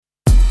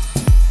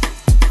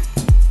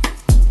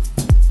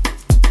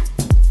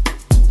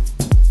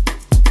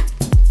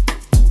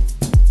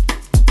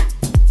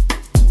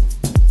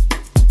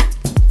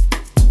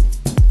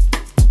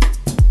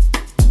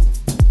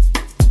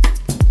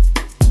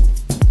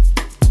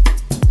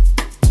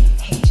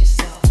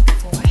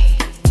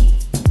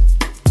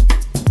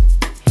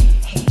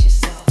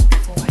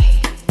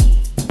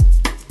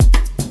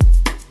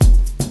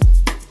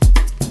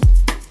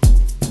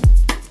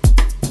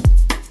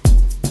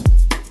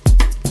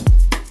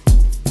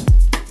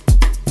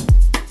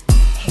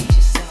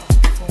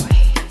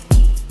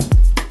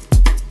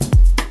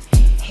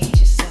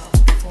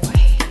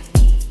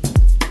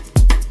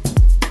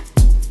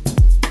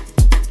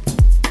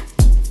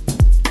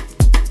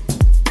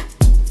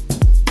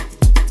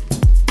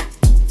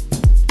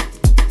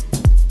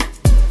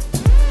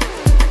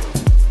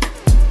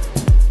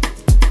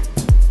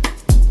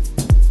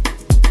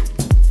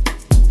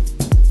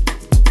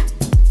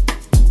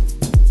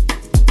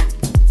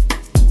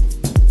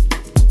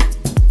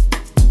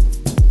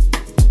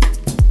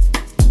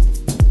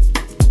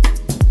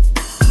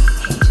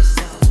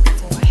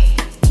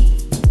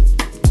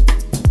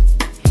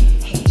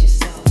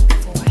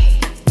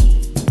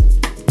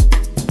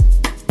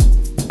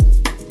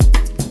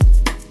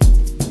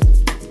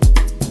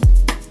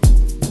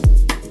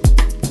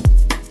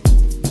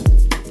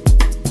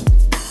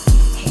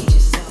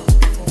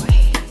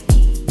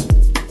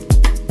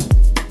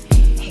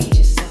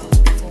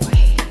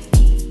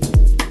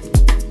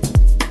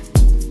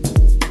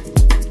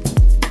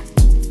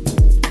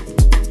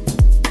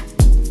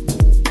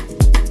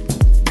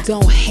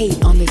Don't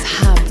hate on this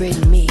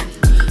hybrid me.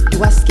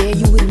 Do I scare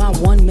you with my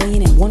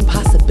 1,000,001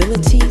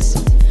 possibilities?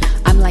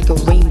 I'm like a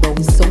rainbow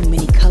in so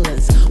many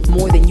colors,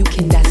 more than you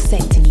can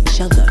dissect in each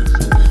other.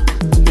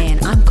 Man,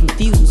 I'm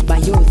confused by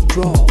your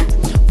withdrawal.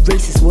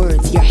 Racist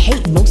words, your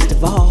hate most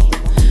of all.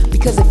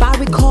 Because if I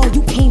recall,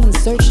 you came and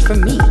searched for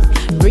me,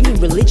 bringing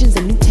religions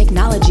and new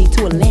technology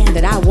to a land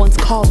that I once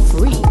called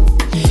free.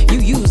 You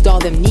used all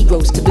them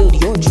Negroes to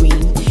build your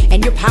dream,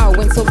 and your power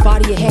went so far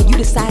to your head you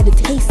decided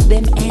to taste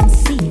them and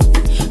see.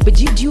 But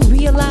did you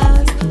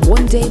realize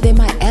one day there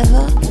might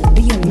ever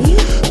be a me?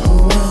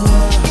 Who am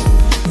I?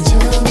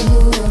 Tell me who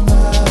am I?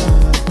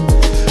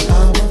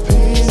 I'm a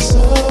piece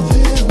of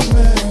him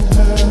and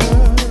her.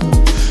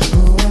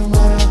 Who am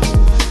I?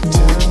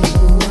 Tell me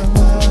who am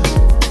I?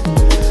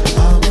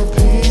 I'm a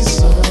piece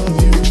of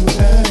you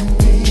and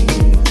me.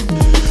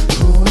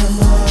 Who am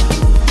I?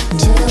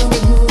 Tell me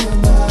who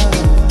am I?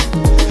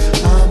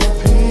 I'm a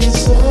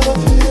piece of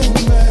him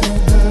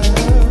and her.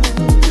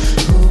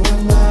 Who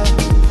am I?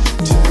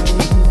 Tell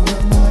me who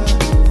am I?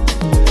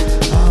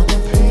 I'm a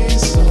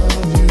piece of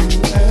you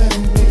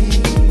and me.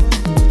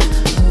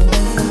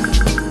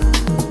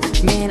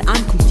 Man,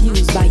 I'm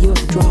confused by your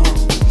withdrawal.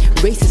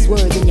 Racist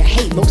words and your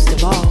hate most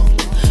of all.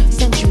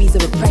 Centuries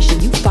of oppression,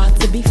 you fought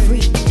to be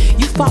free.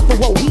 You fought for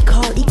what we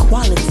call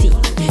equality.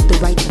 The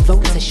right to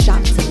vote, to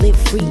shop, to live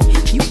free.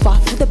 You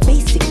fought for the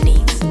basic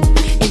needs.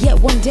 And yet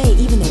one day,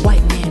 even the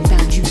white man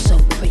found you so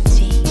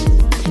pretty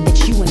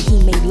that you and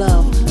he made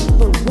love.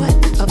 But what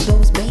of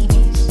those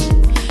babies?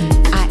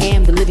 I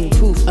am the living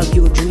proof of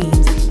your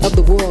dreams, of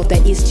the world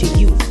that is to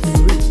you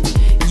free.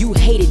 You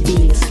hated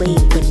being a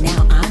slave, but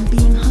now I'm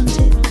being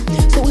hunted.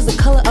 So is the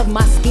color of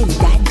my skin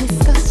that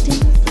disgusting?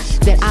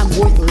 That I'm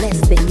worth less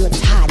than your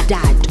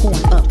tie-dye,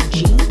 torn up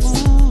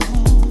jeans?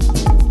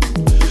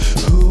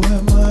 Who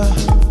am I?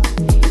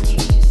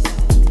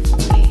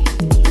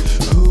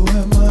 Who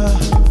am I?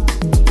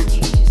 Who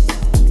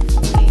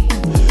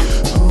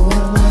am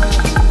I?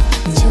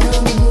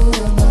 Tell me who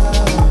am I?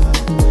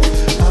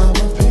 I'm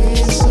a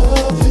piece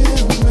of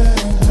him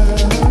and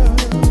her.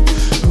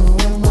 Who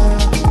am I?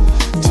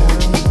 Tell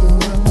me who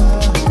am I?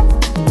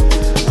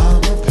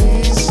 I'm a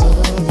piece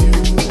of you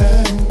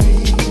and me.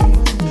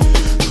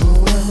 Who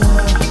am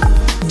I?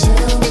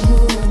 Tell me who am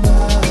I?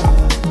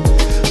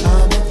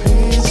 I'm a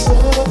piece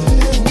of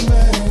him and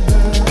her.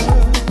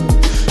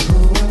 Who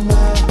am I? Tell me who am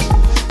I?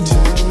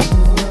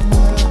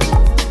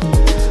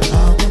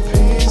 I'm a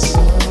piece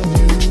of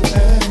you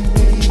and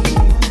me.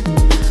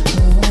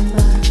 Who am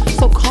I?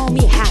 So call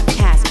me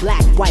half-caste,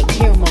 black, white,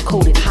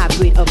 caramel-coated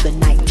hybrid of the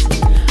night.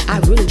 I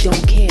really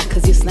don't care,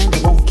 cause your slander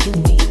won't kill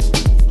me.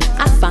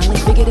 I finally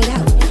figured it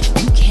out.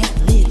 You can't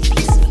live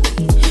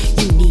peacefully.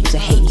 You need to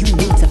hate, you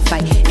need to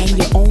fight, and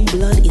your own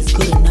blood is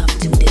good enough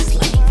to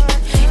dislike.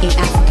 In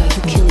Africa,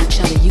 you kill each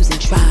other using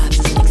tribes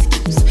as an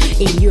excuse.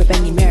 In Europe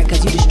and the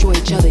Americas, you destroy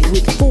each other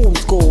with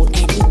fool's gold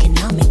and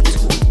economic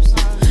tools.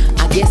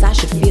 I guess I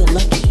should feel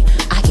lucky.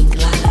 I can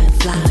glide,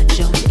 fly,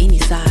 jump to any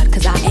side,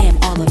 cause I am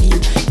all of you,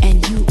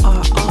 and you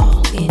are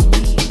all in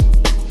me.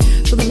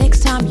 So the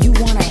next time you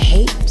wanna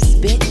hate,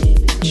 spit,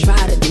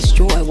 try to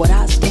destroy what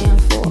I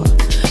stand for,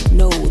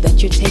 know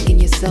that you're taking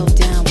yourself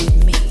down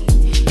with me.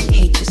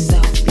 Hate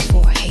yourself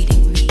before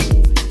hating me.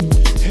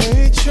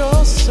 Hate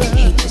yourself.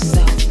 Hate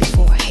yourself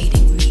before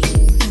hating me.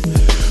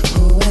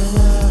 Who am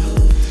I?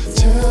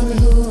 Tell me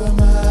who am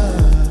I?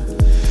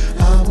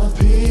 I'm a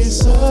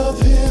piece of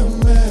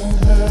him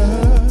and her.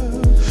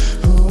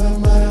 Who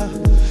am I?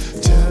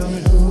 Tell me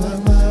who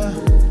am I?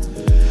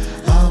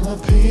 I'm a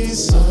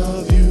piece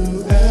of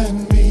you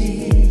and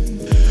me.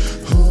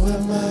 Who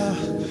am I?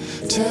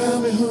 Tell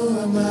me who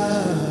am I?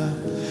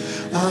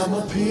 I'm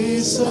a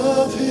piece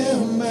of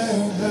him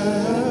and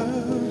her.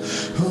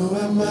 Who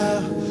am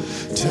I?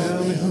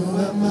 Tell me who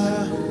am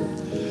I?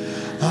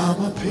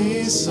 I'm a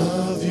piece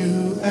of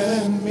you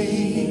and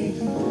me.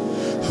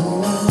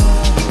 Who am I?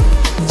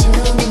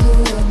 Tell me who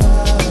am I?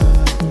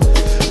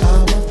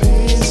 I'm a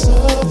piece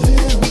of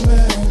him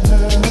and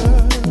her.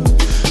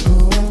 Who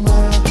am I?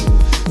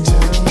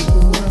 Tell me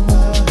who am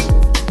I?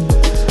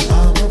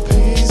 I'm a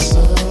piece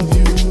of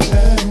you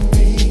and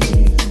me.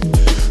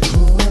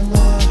 Who am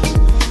I?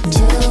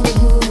 Tell me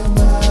who am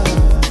I?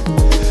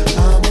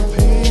 I'm a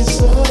piece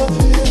of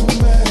him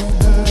and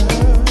her.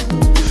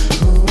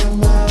 Who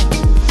am I?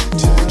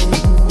 Tell me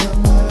who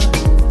am I?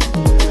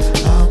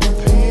 I'm a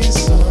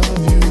piece of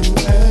you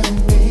and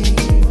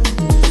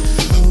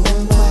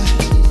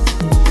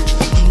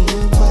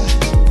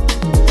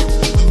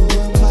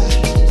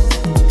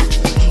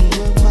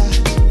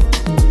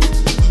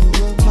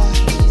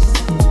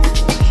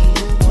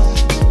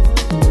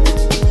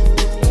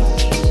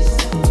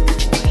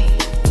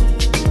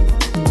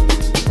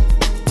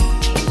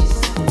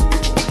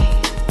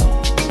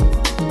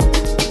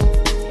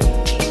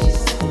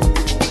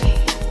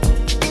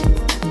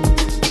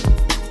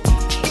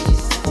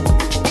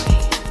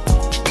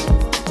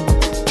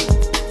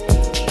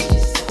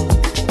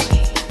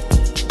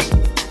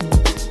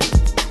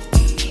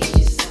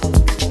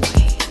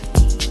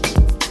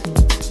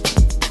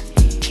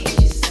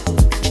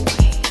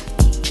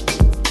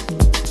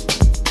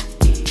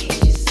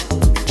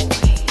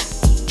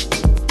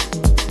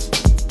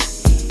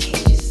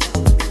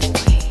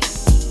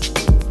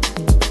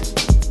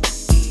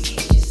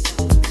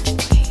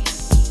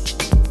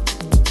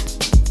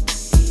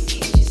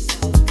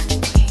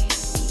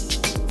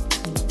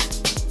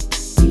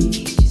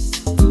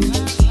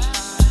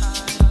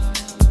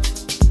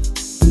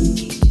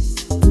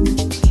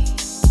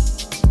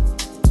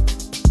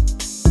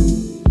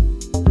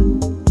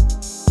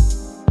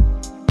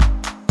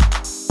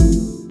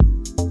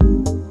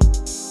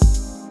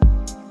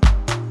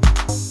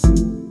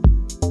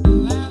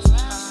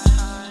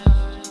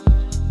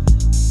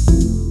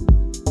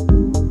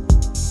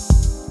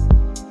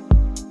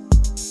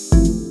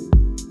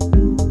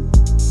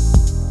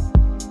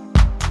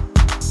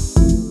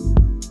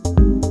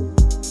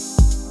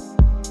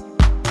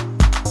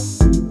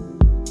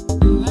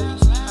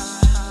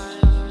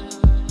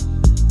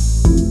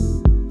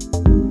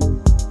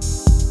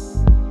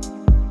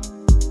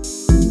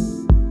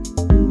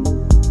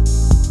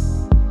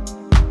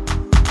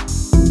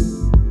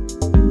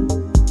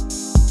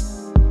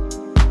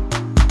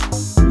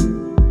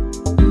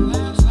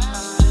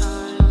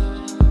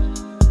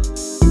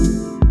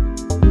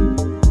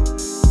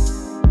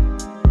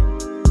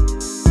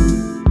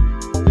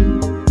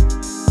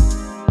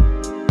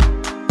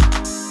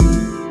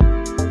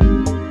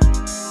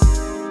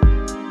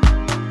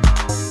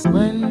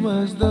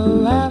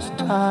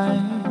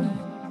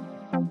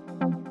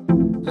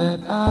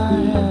I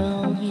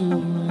held you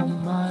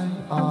in my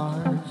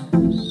arms.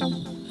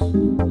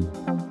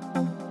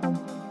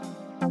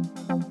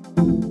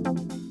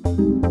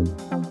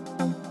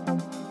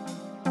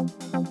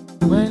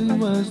 When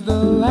was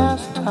the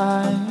last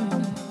time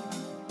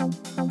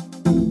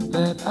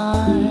that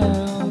I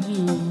held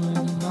you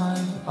in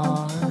my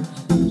arms?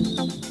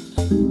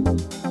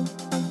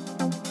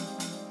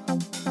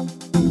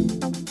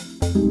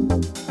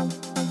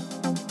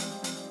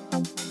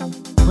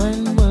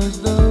 When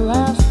was the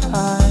last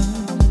time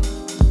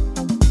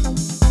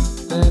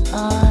that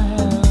I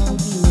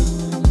held you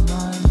in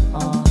my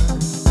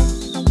arms?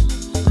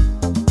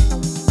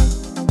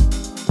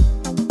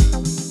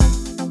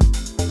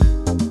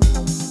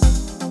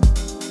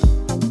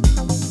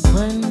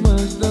 When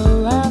was the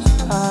last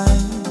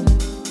time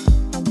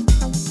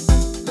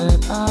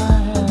that I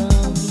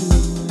held you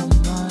in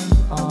my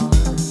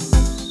arms?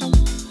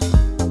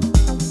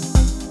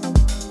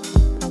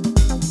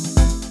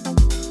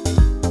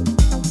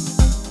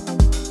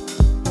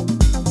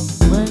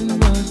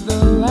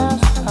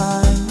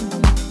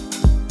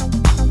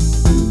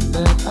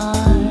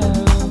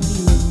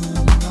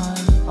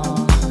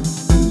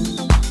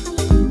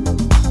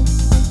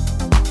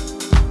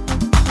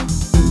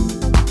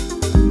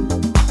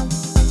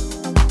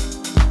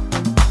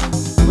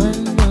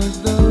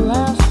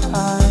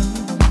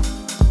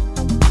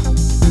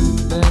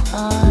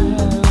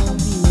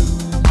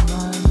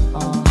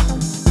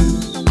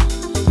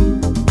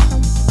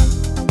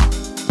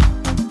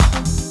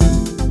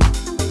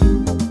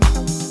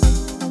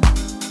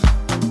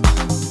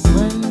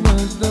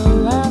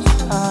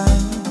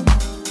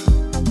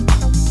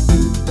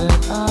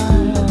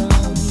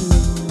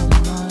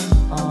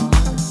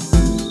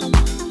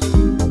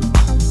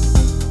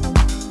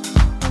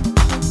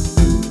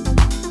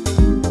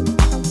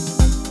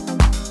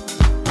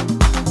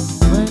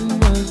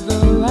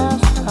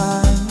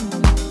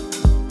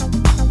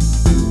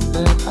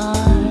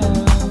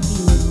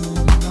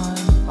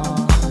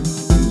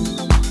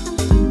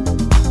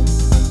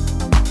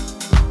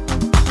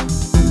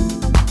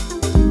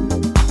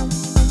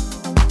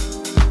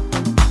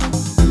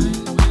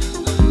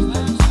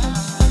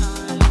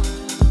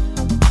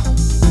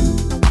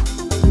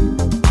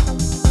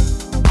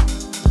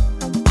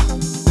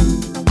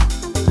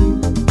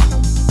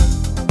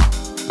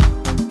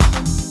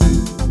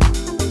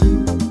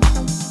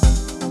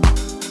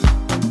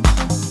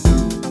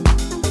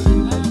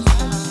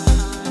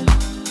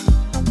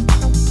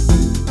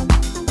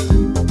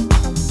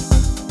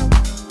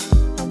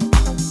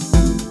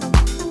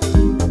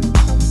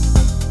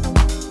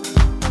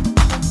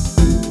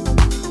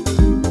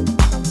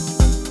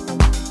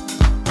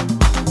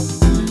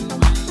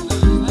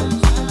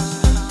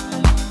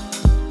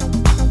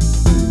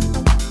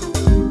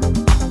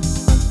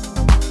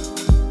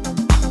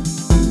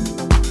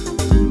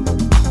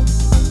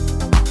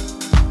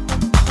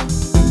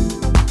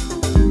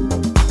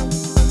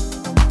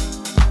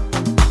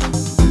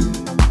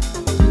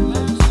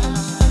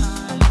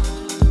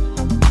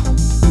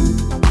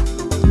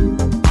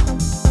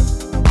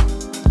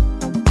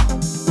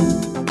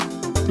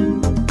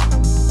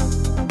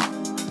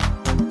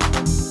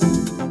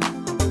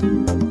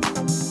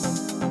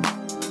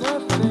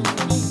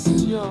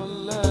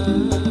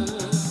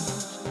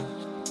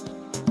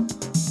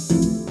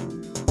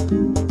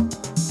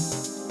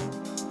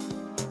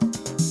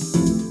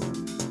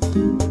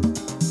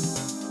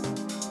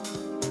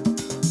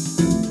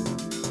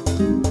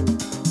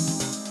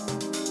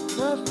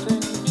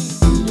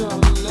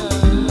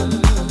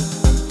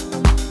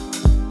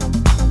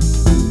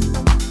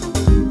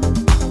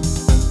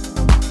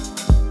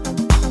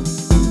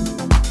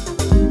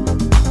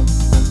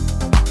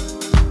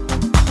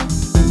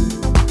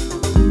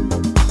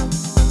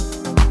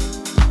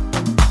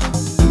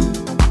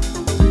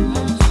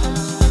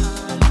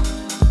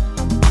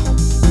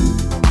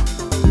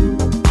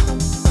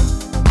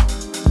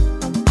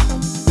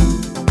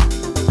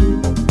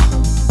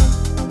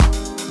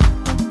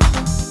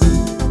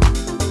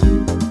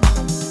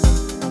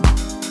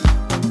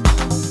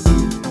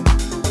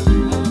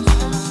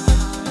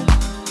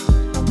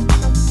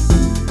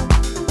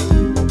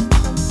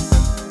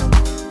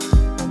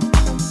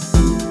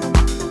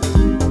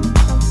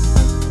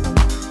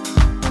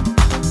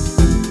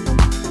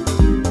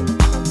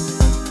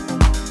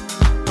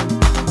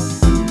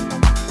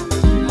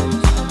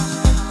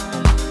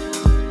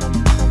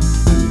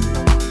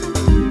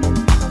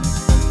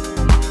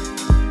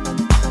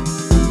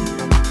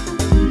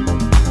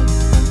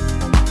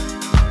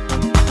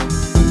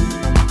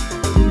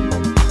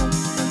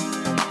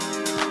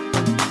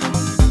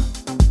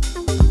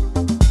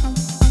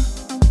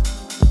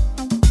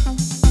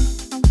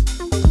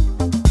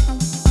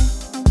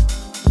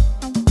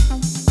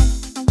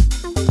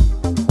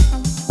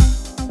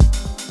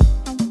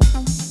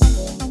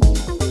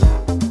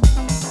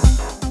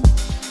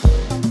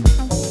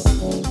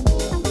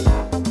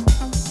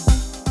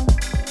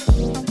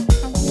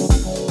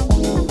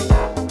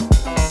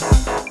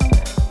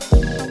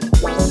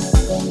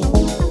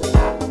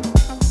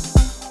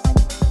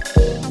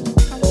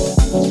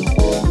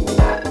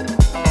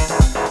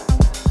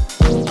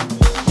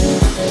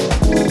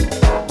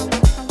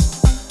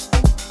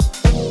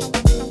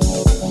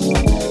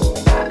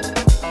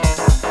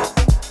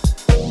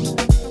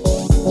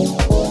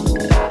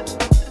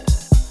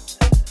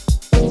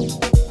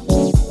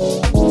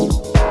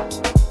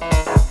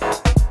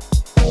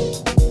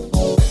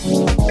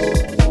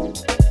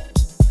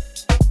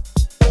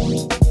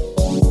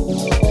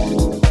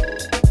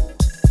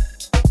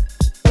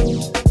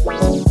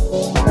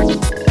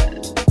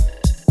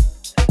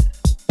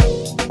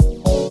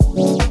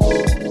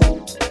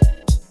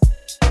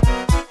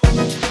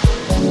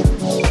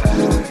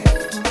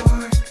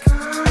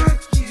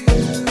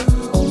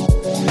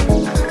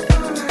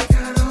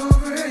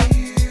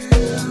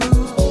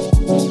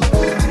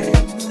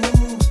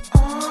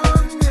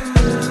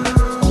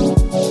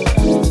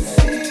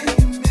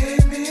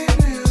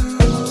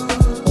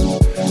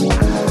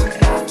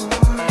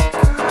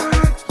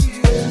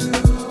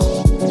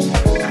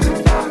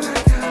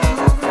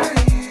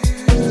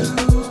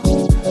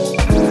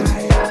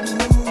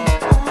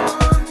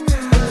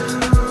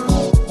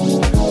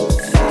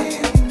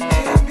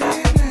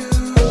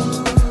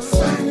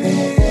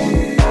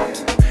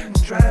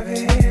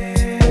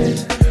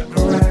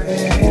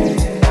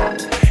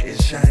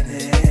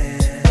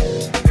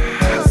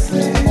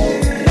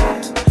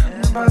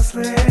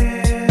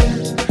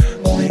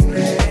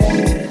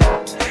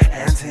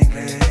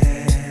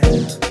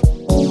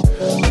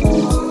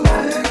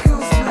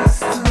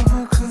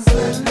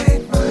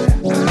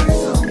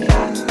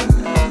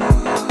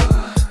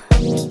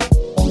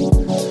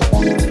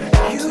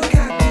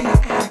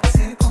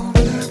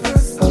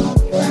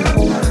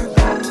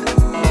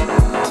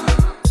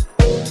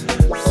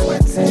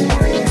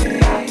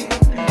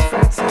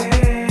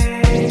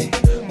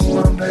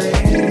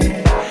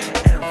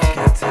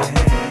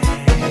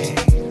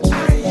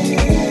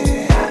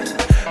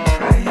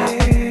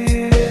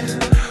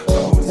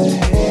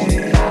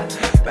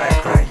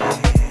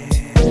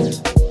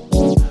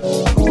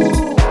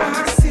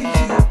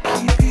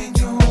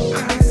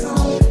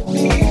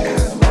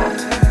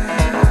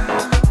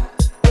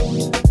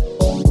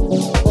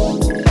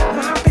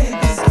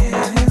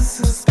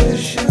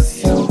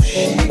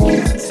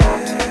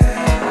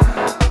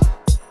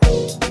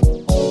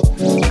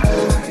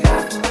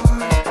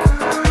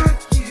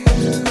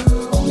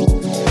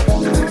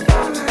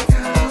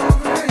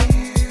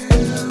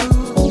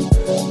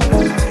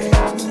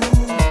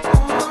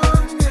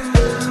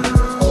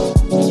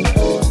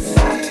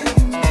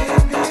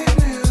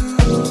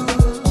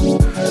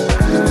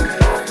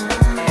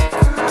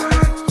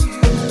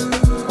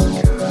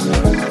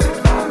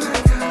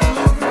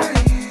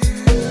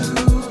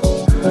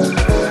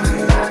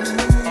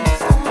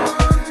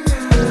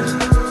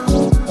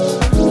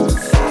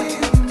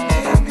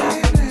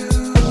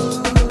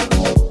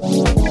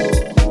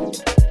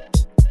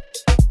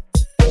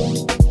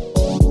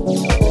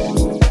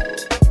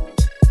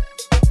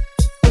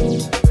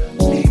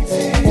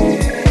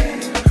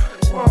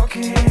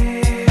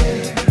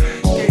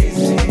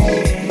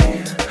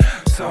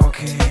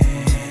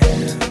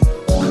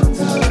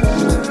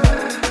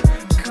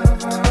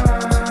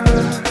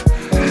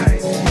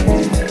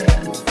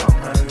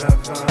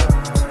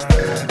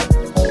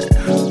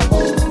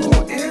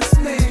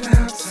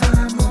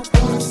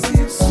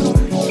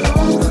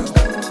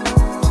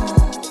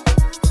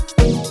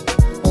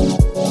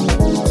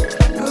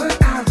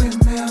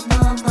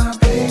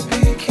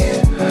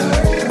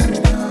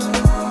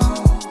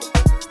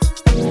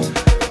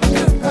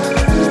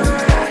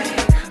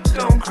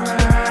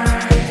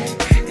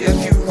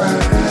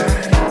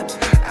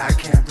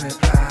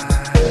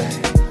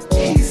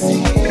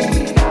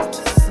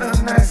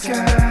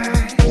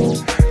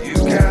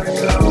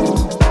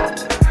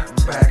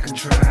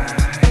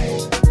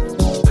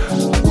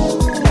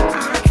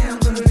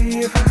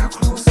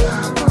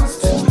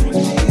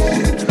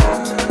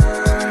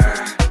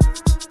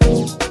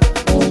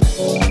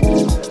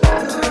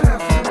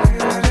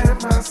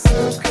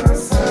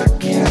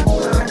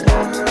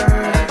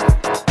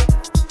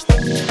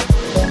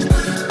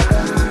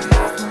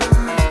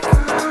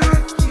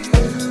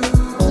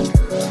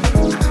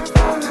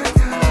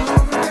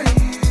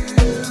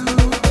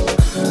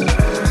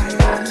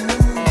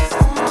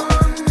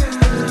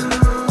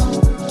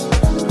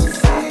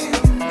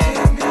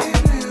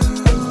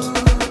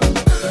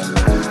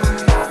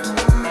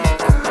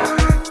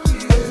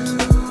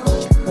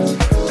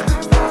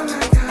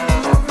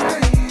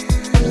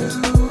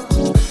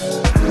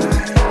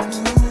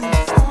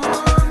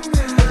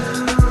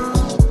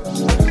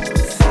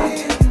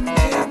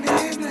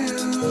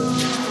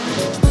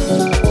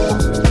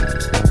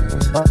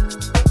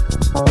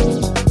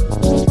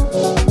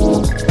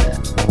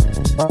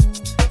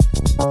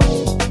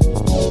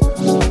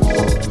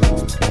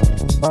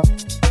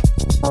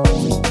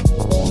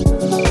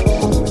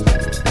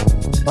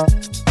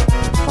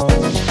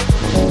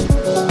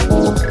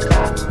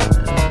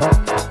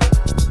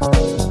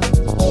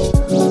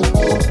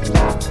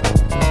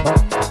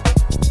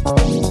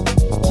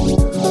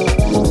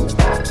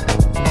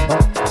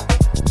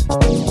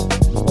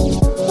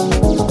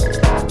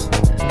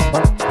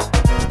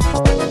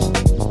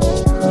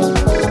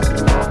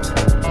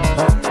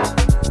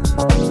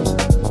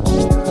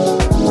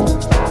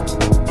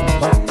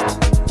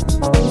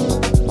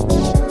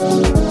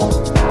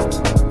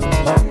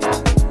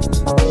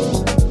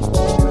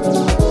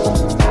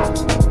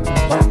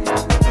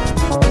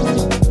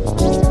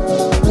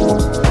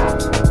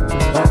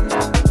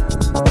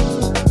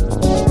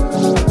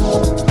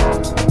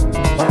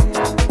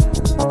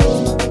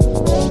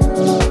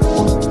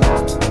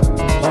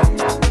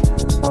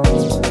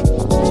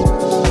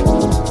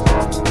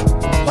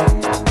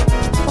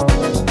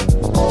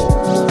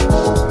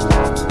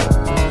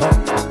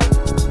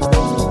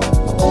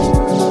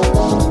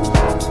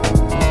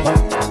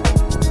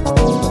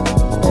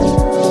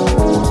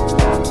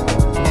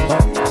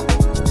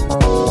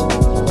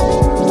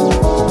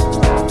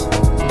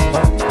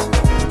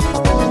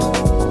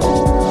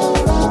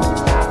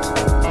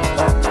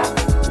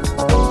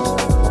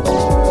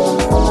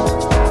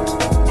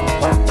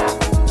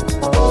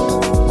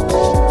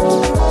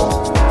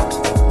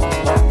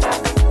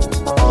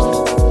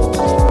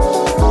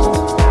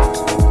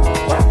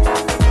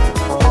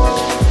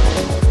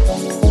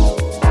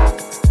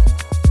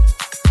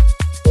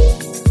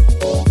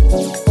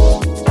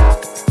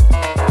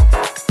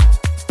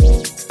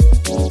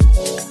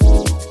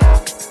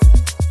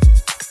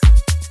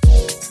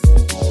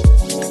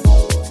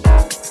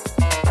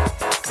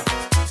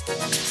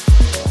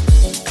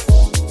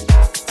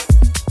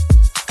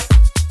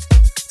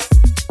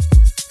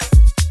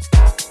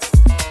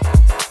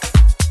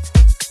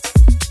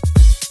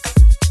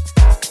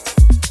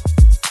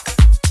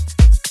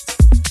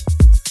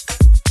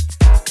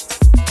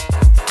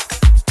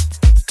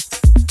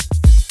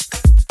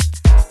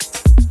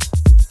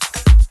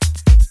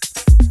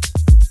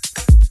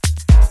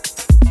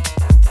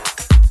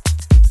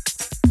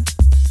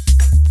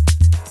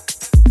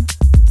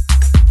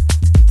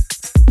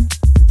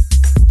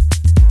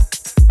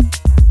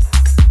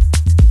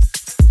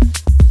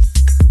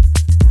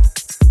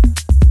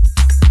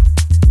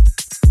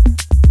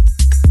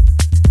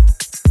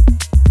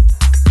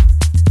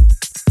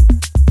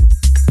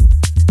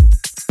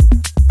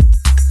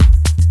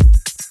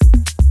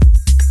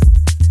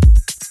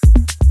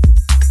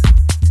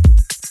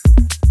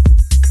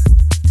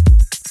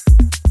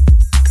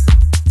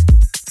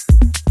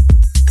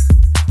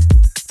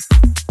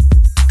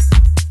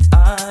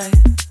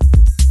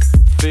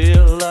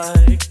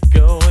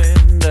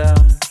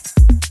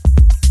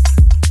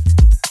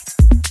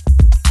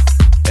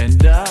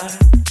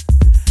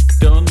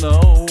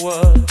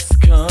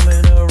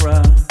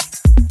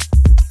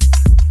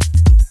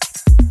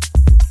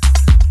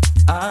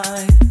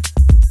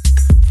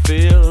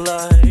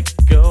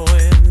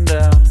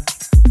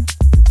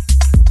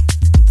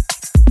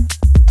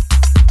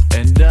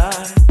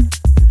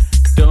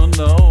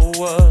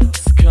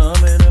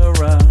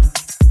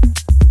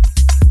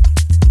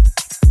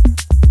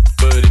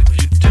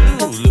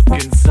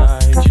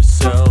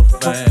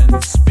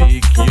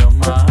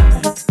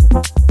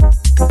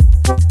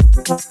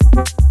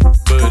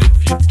 But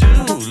if you do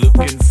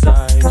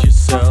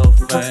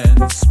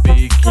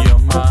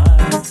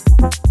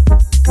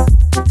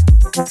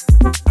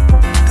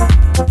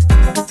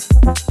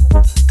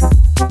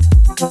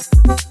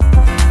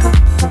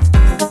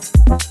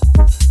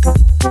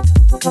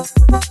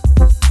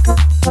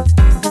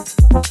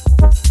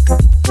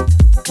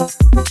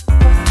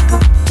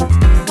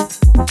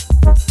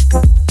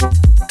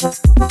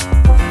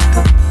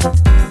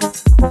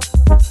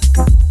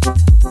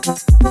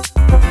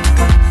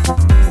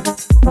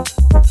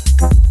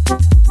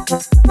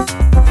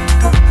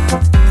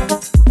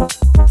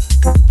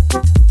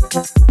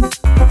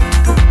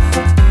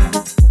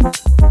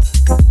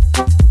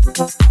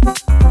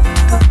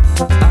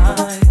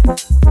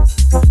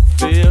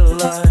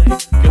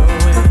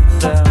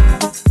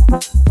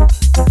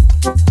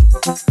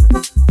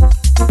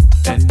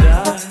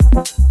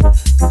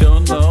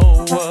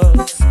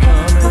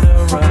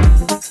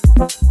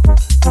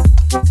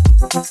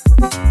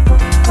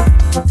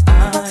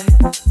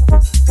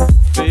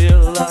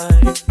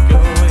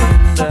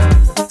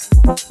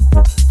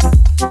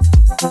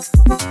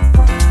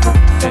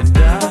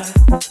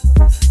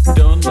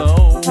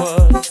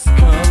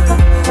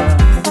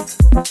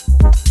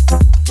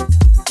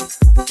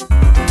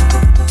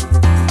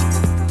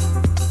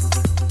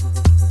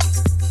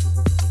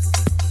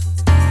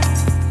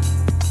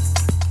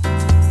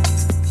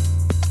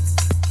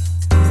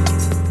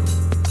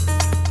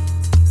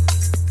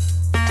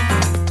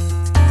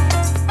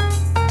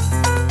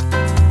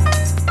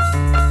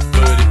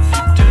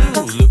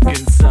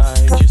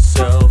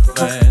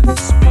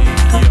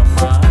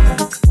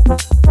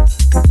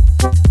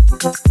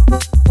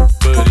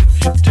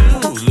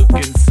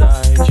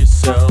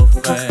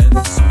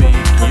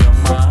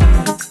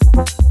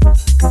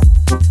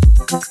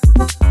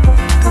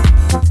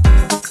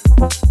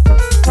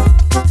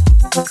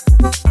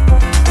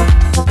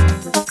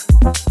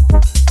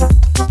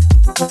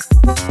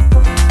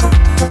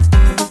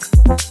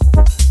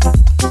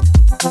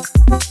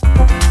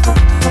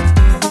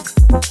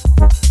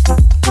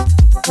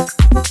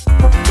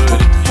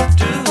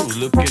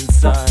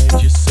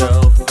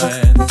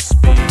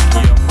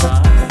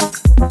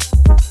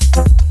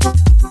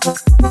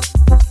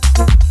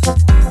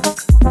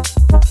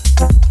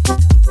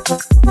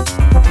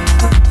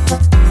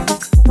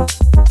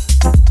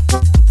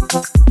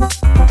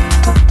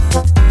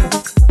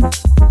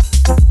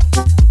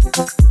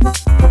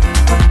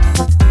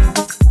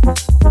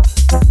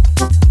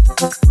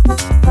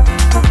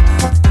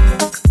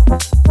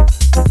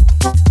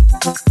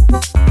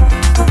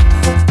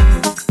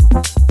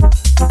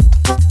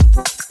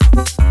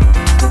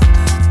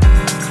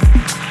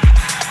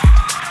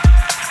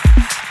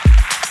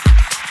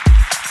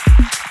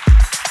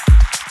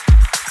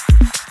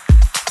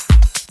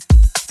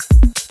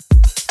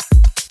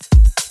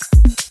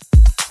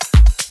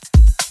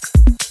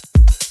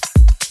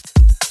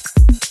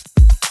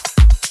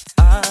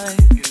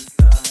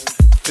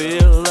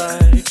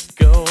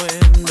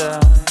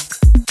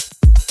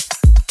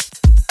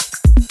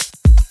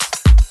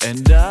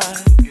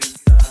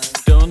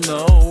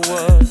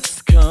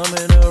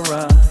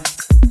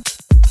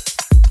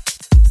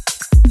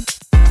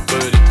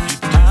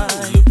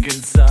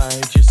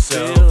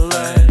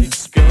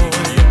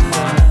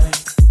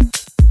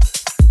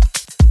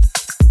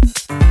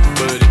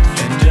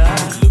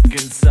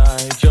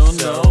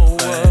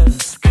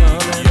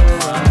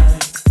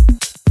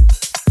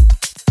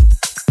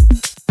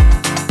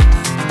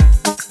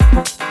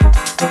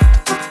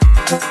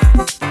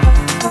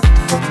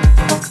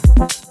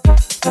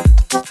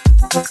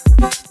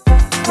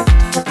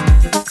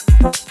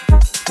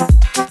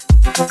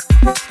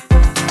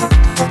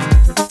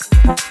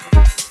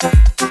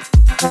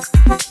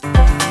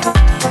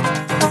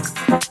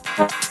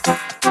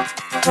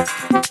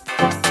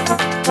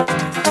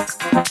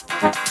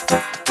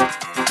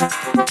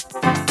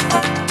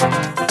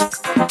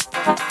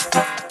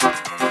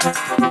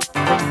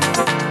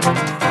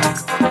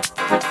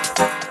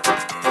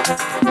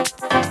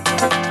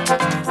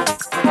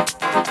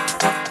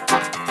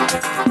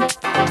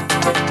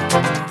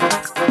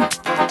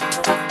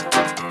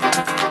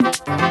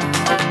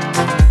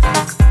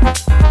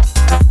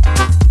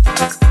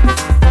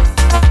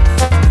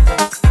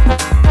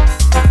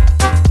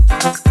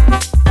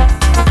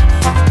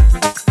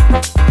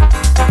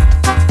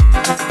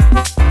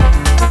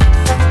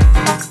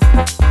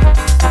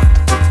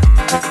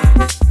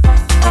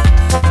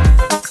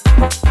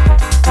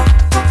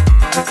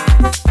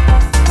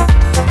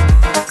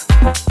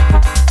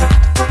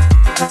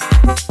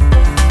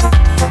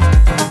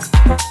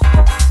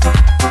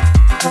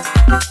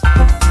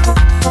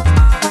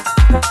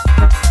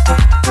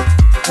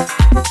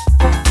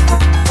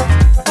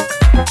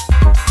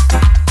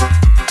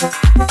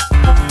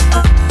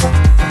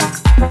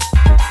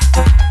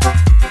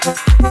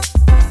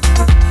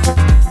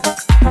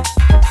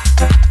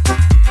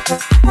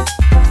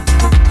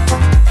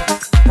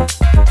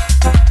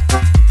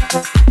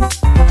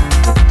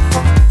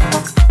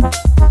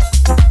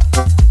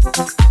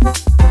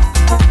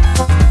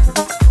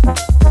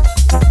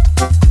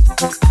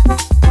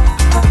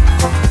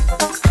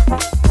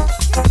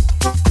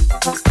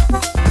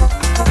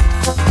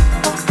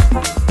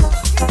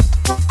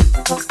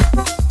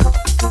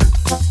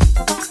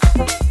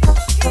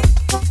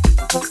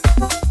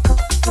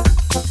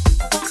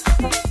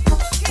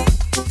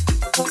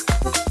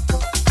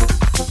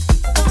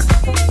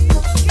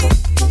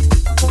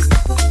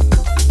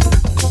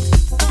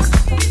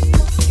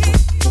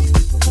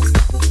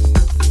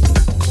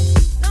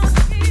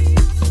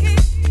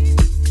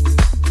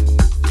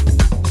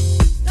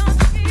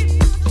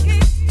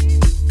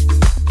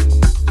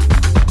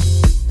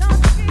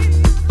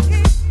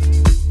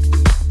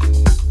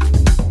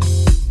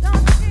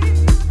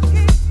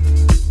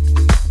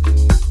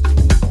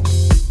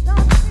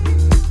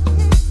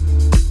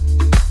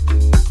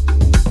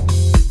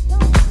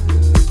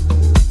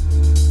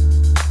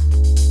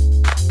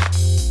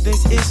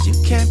is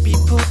you can't be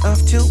put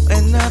off to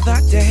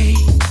another day.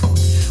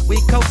 We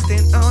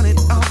coasting on it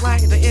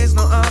alright, there is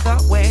no other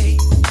way.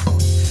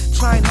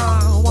 Trying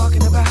hard,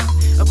 walking about,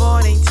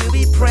 avoiding to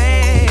be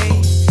prey.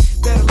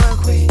 Better learn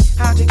quick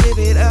how to give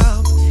it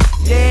up,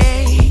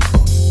 yay.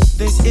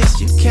 This is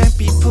you can't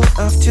be put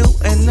off to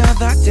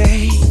another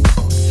day.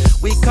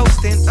 We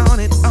coasting on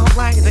it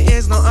alright, there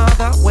is no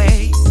other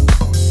way.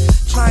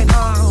 Trying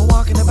hard,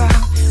 walking about,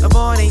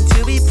 avoiding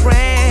to be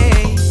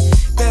prey.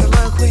 Better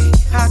learn quick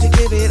how to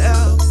give it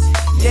up,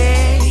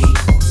 yay.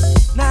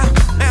 Now,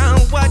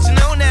 what you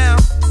know now?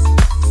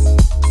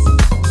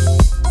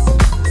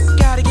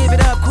 Gotta give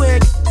it up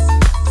quick.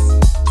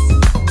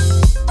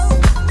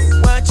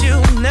 What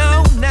you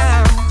know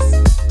now?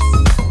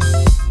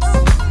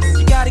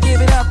 You gotta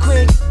give it up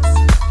quick.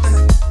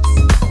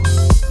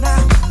 Now,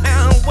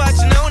 what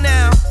you know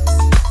now?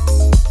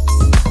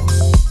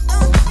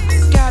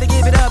 Gotta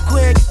give it up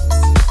quick.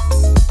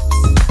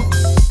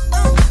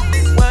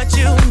 What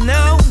you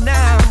know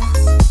now?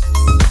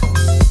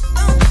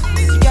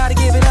 You gotta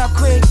give it up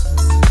quick.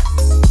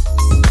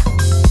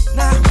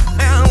 Now,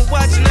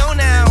 what you know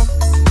now?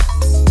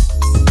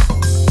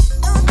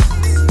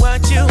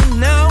 What you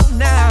know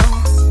now?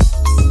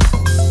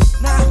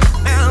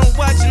 Now,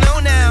 what you know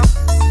now?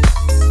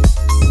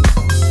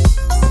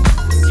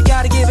 You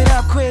gotta give it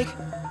up quick.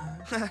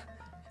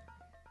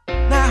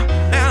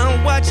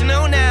 Now, what you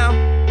know now?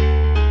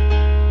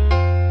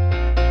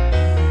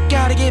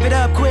 Gotta give it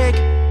up quick.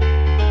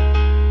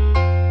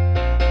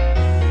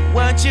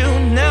 What you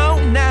know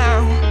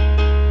now?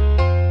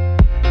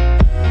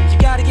 You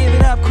gotta give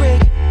it up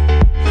quick.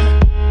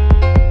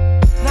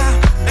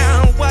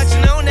 Now, what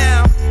you know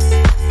now?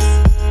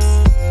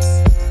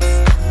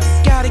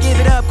 Gotta give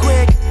it up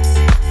quick.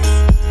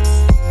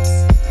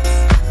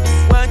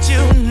 What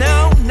you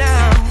know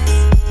now?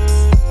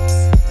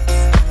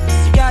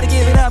 You gotta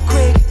give it up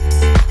quick.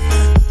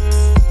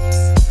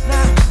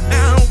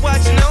 Now,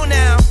 what you know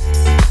now?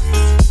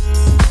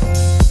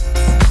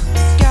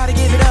 Gotta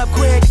give it up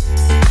quick.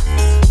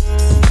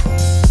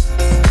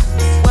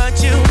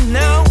 What you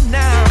know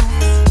now?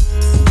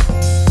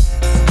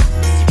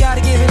 You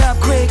gotta give it up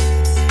quick.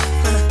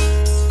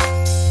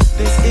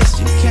 This is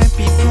you can't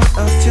be put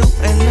up to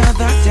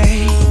another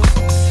day.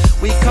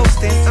 We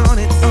coasting on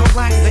it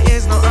alright, there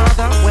is no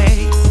other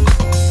way.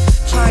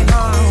 Trying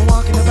hard,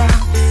 walking about,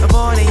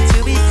 avoiding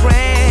to be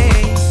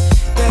prey.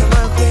 Better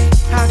learn quick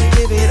how to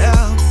give it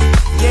up,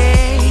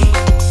 yay.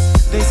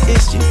 This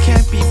is you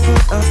can't be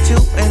put up to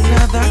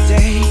another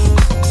day.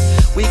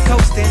 We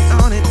coasting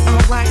on it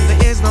alright,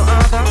 there is no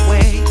other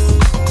way.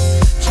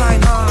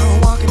 Trying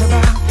hard, walking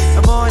about,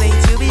 avoiding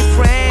to be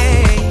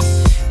prey.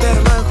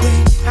 Better learn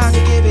quick how to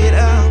give it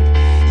up,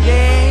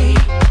 yay.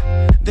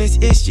 This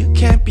is you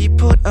can't be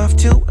put off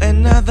to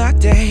another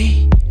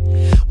day.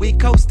 We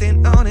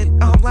coasting on it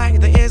alright,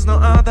 there is no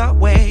other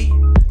way.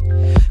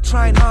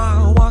 Trying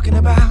hard, walking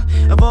about,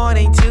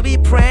 avoiding to be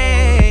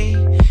prey.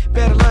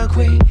 Better learn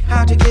quick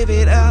how to give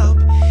it up,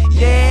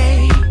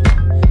 yay.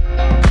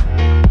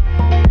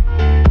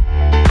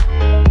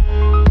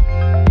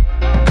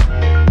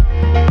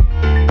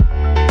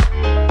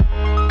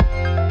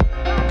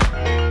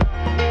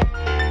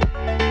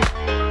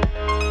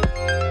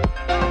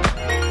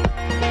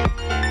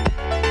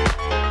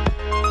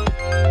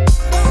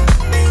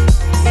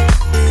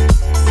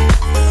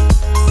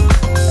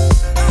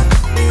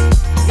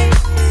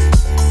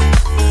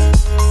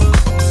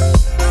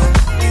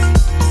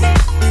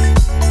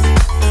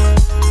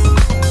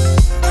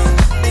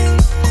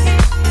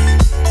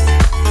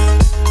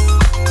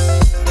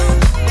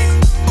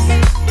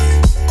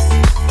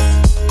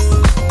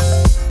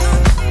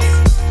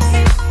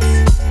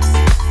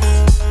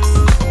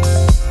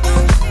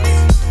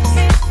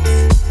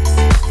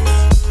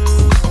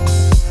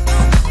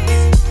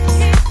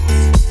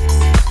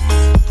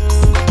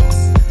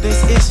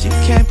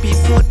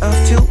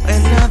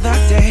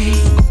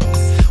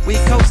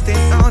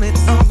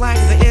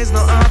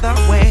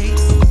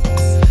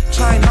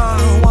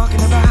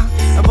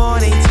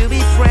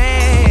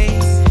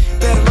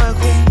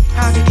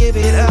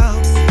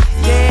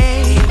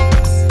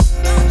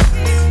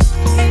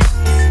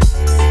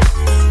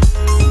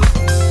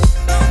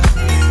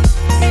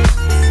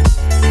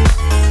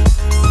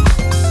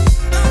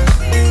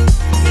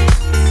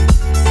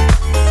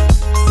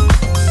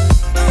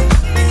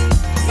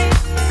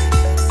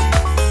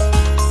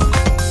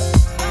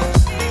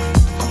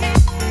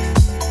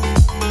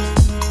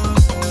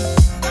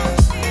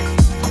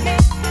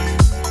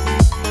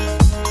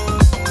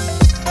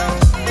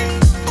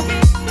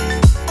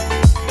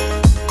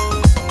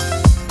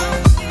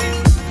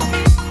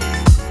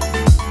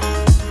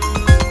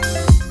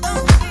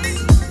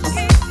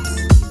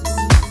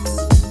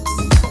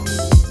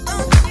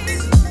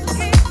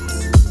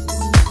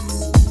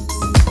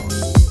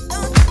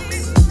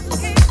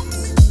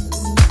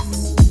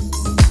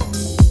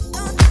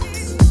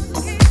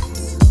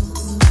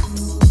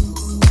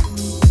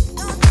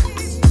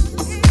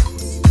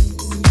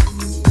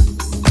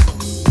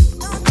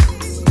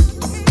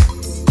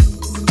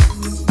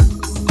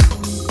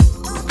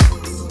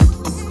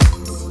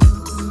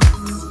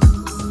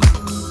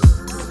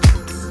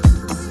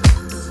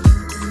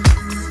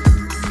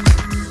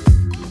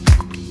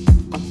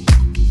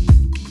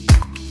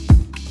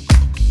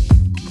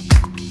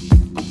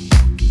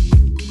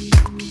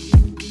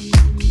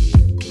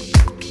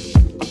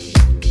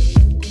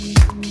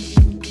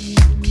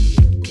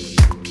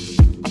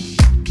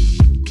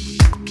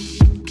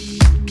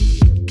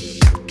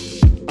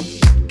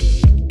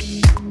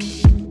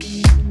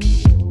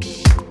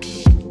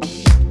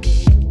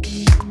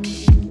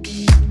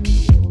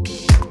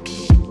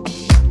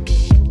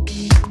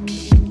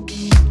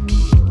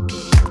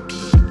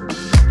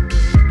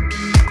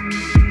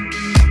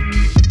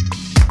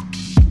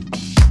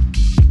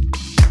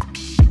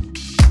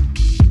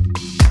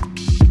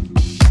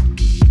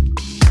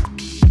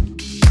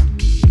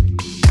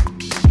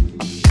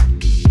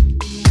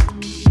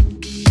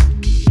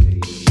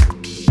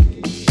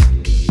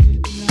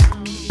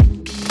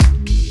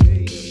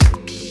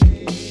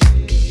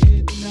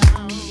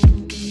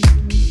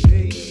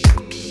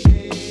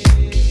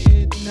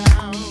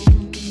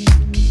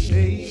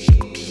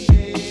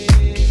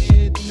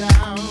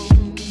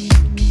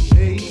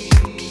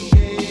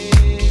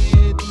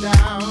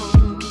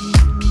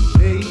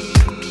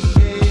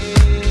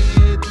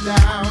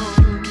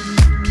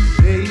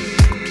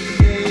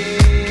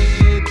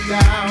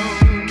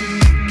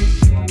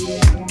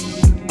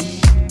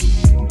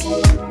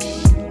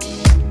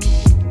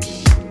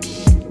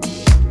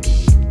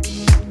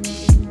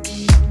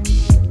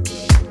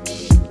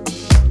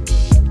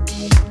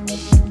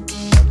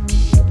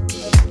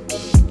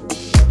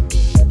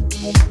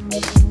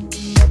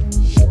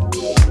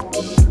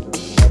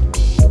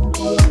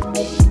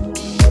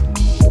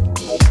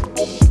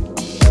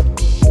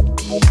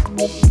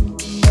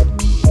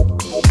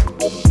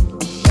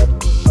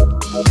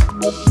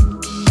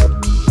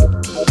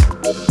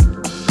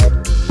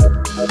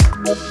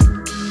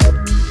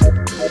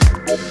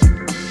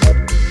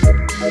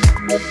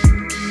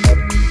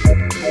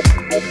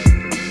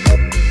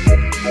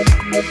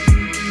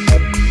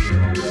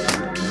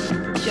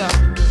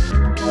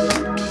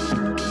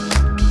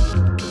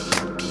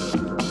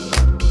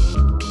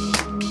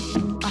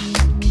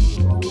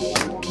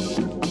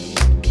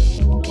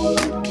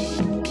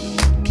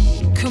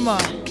 Come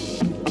on.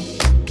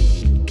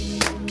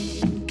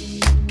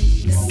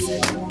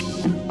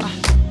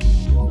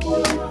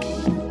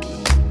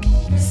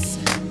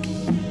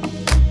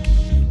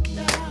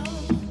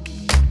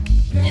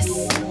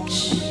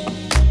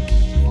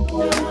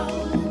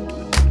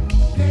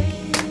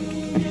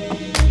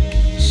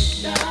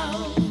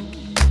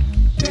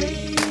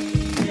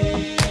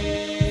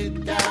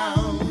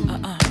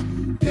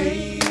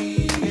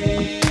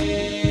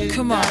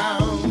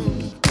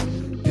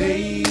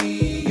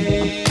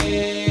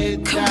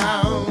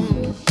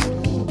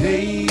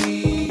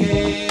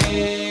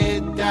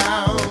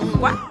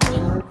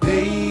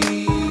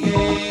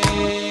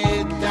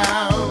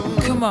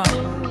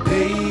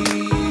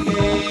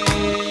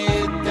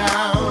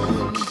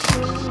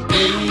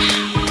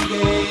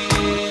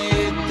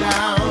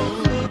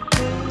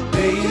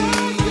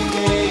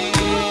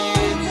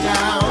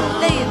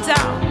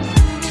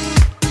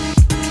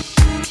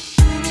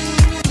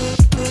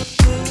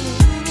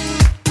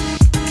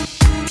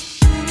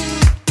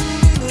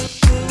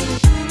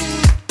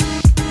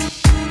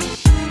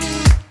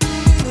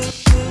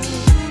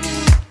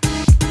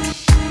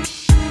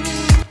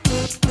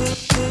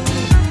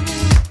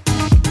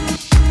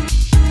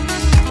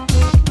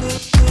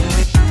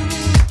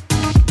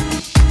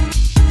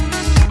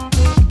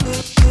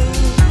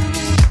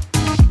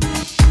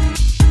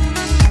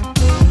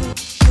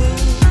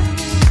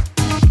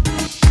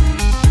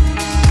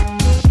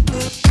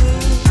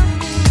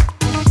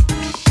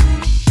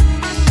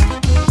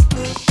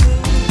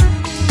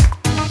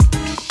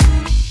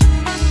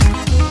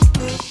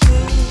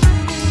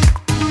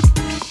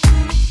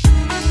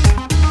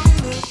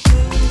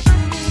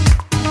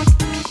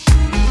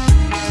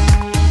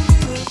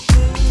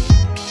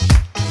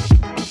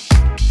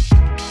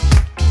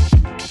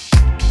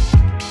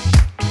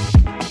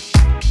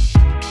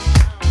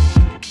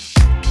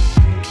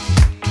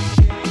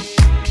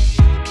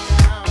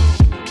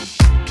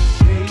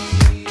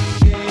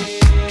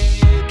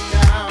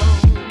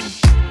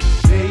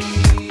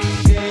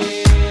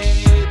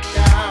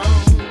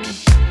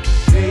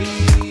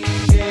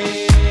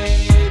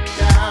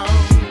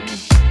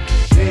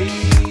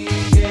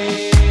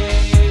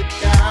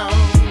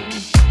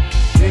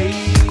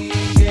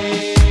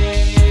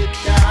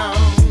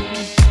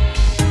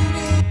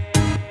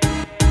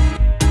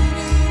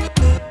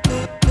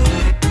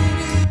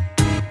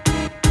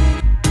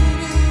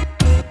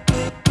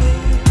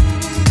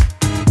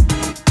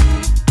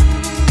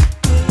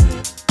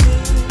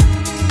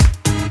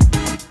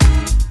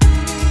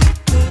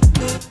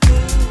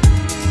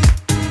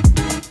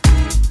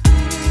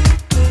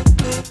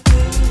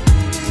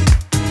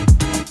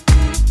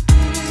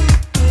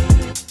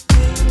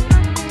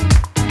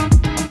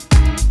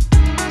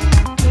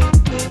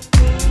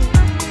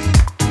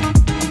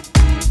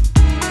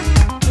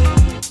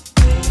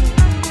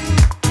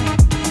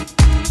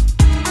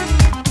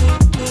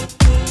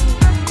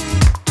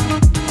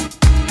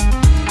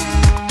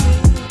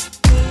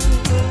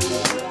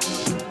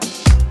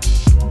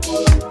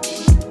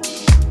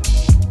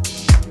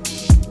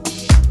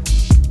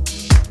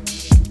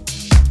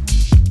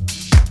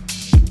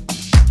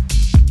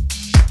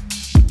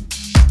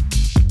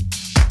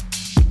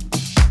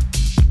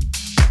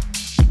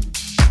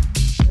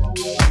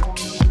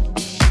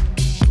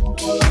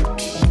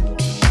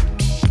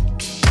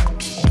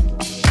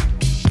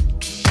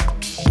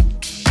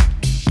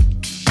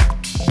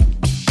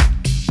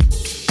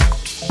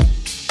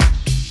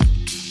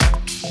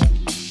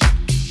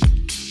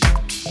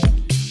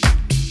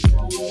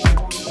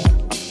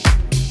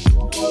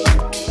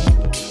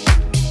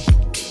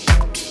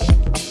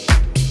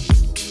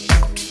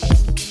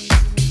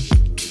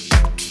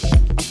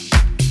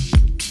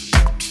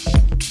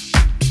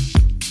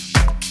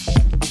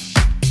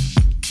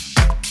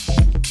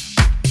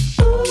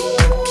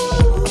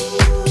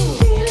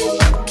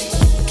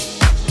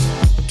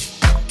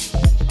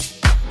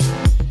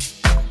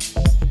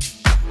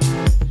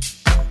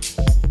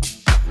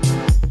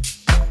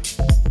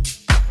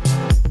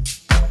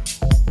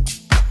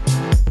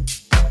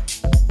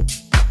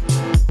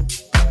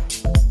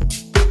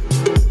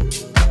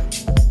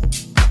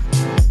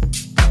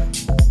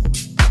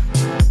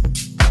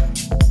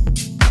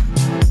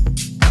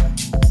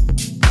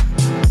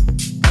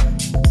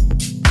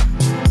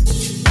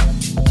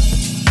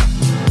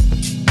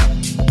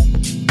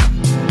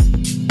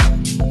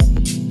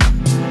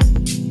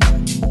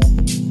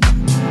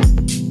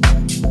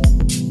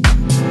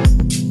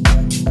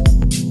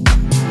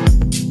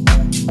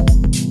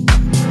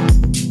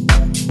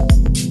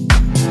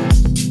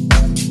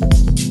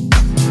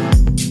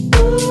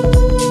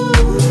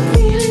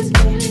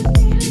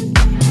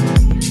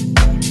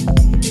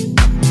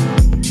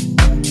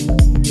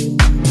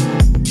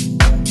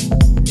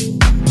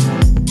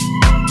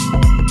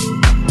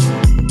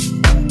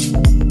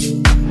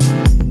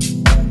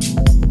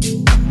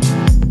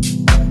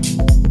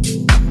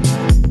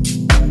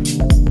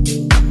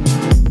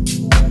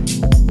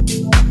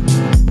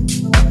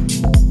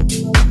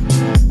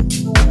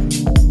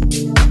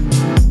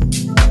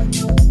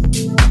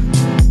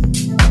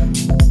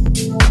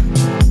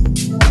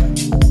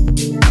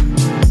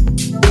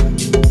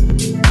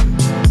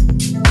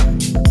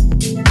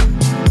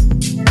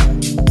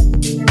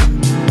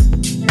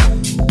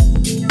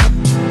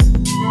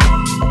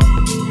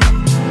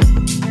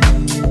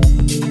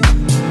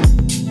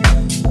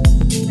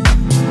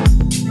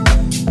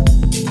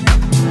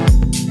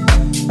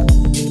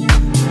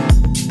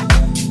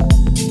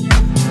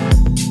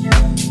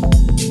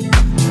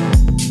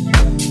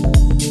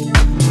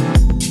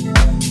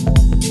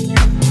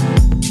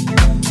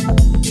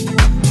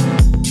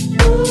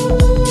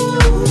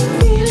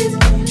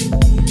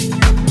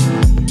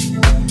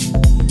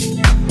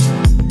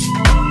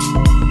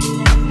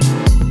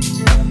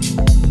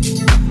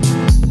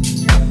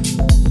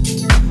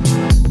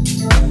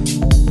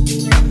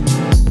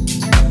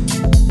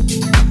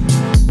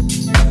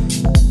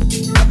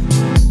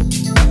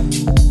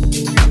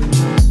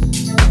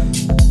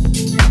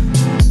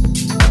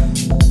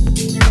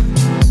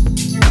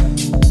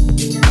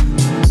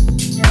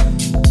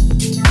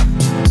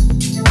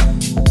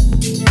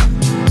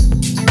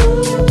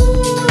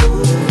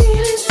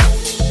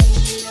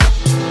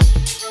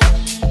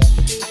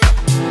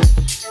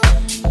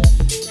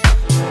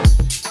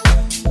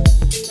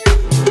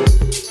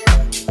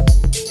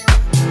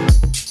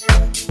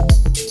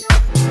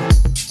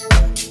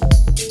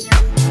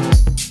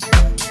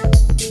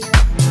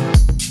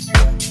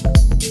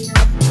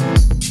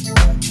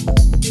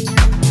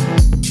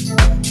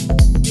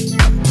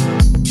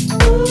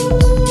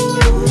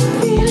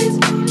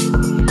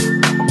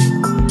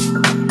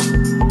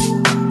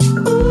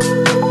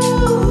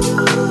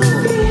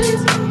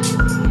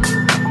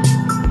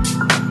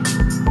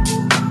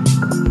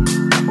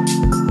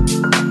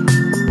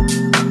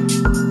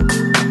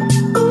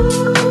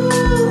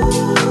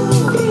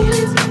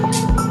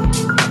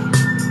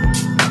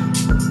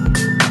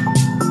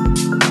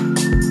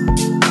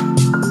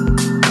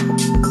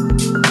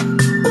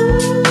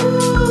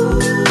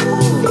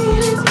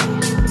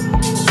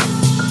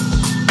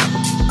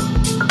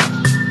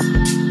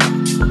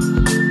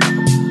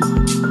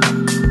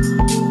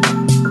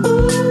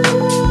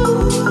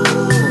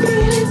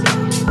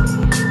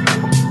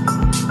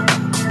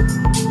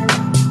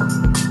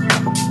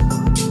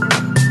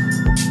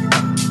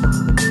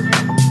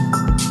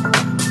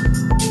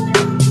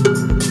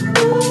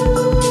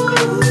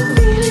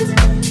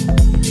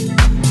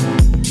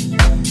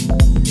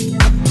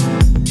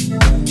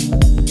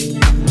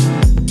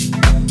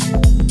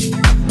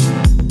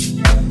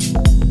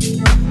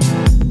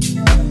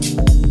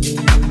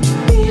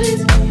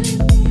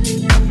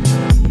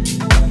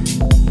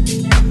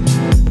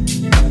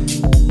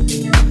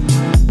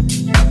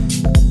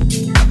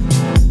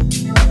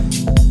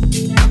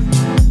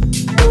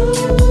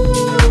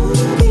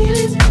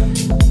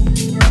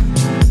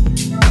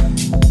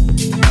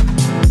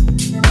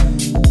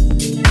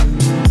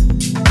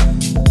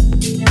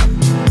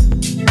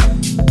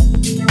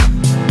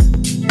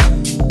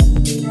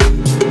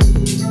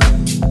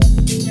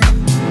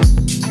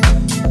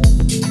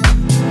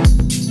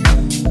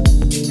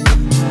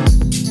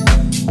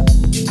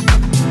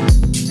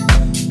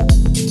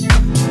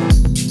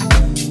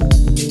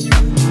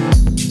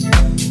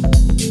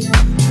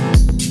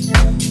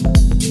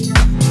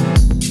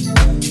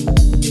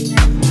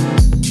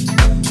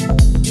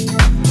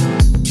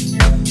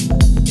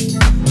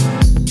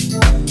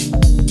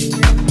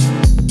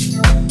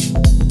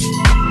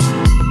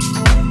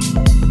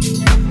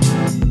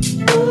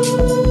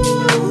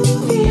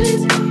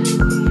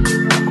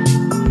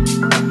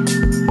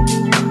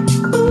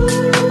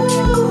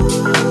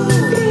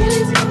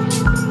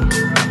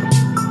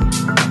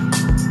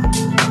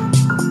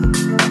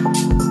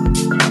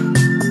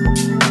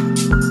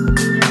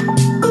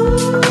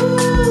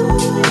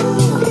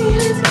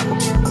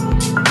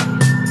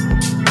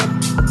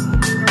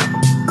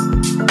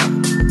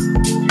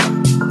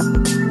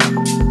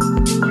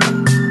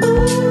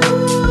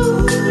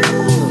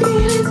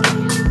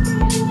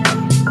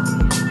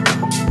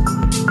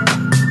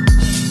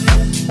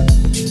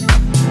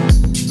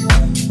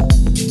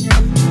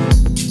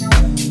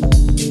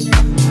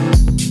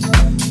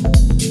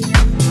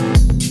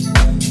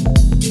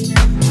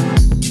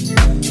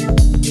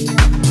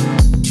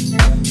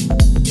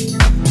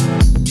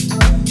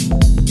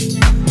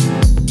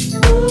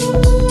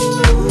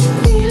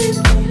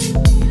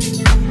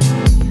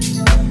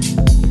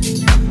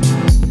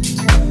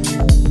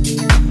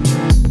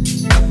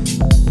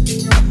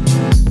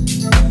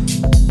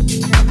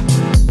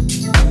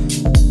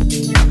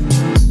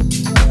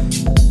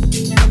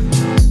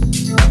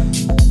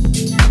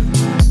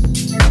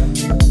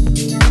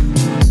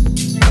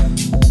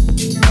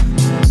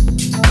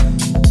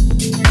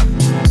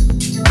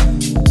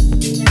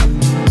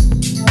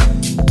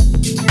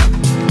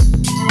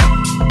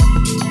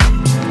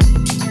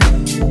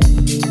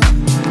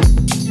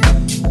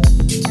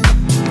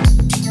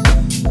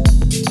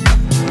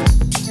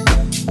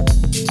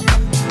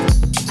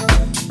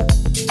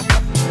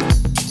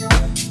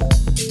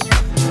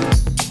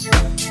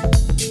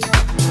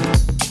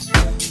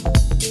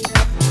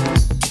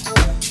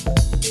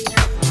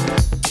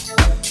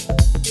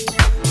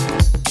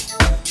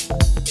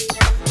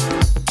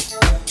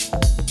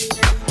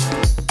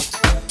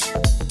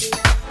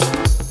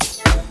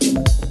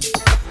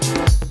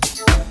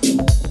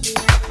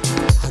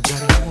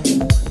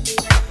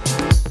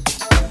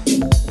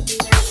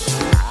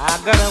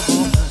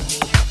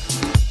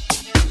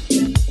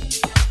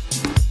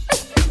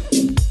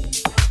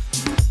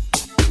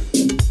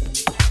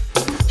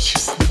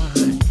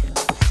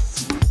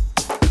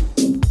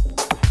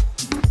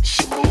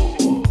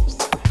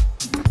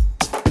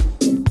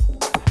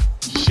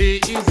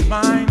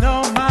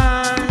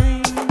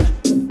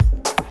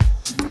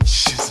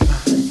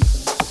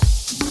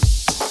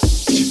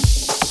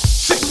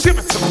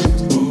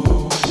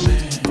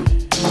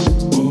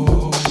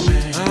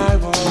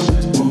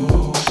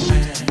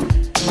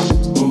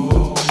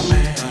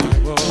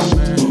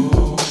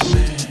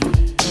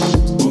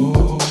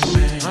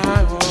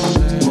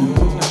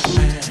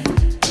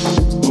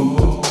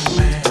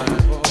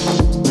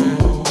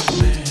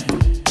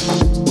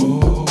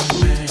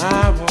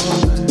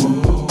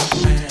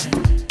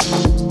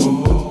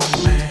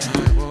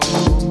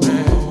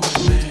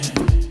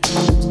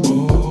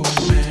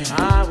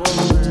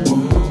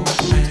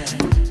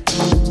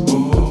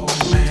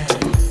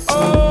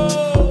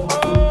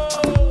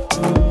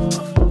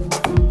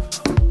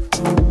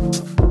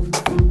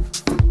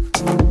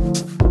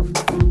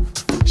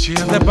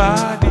 the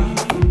body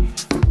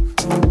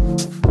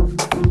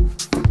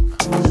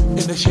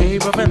in the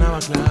shape of an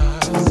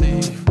hourglass.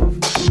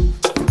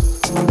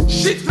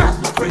 She drives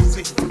me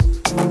crazy.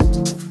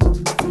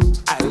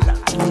 I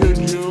like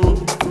you.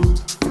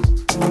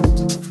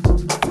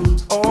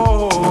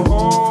 Oh,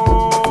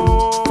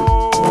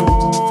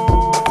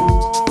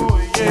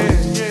 yeah,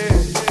 yeah,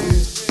 yeah.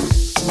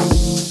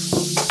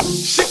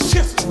 She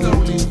kisses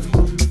slowly.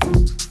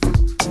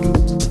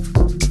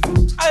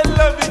 I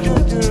love you,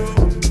 Juju.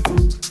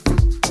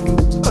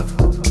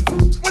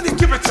 When you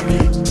give it to me,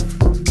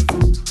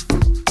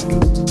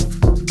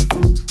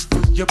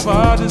 your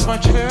body's my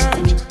chair.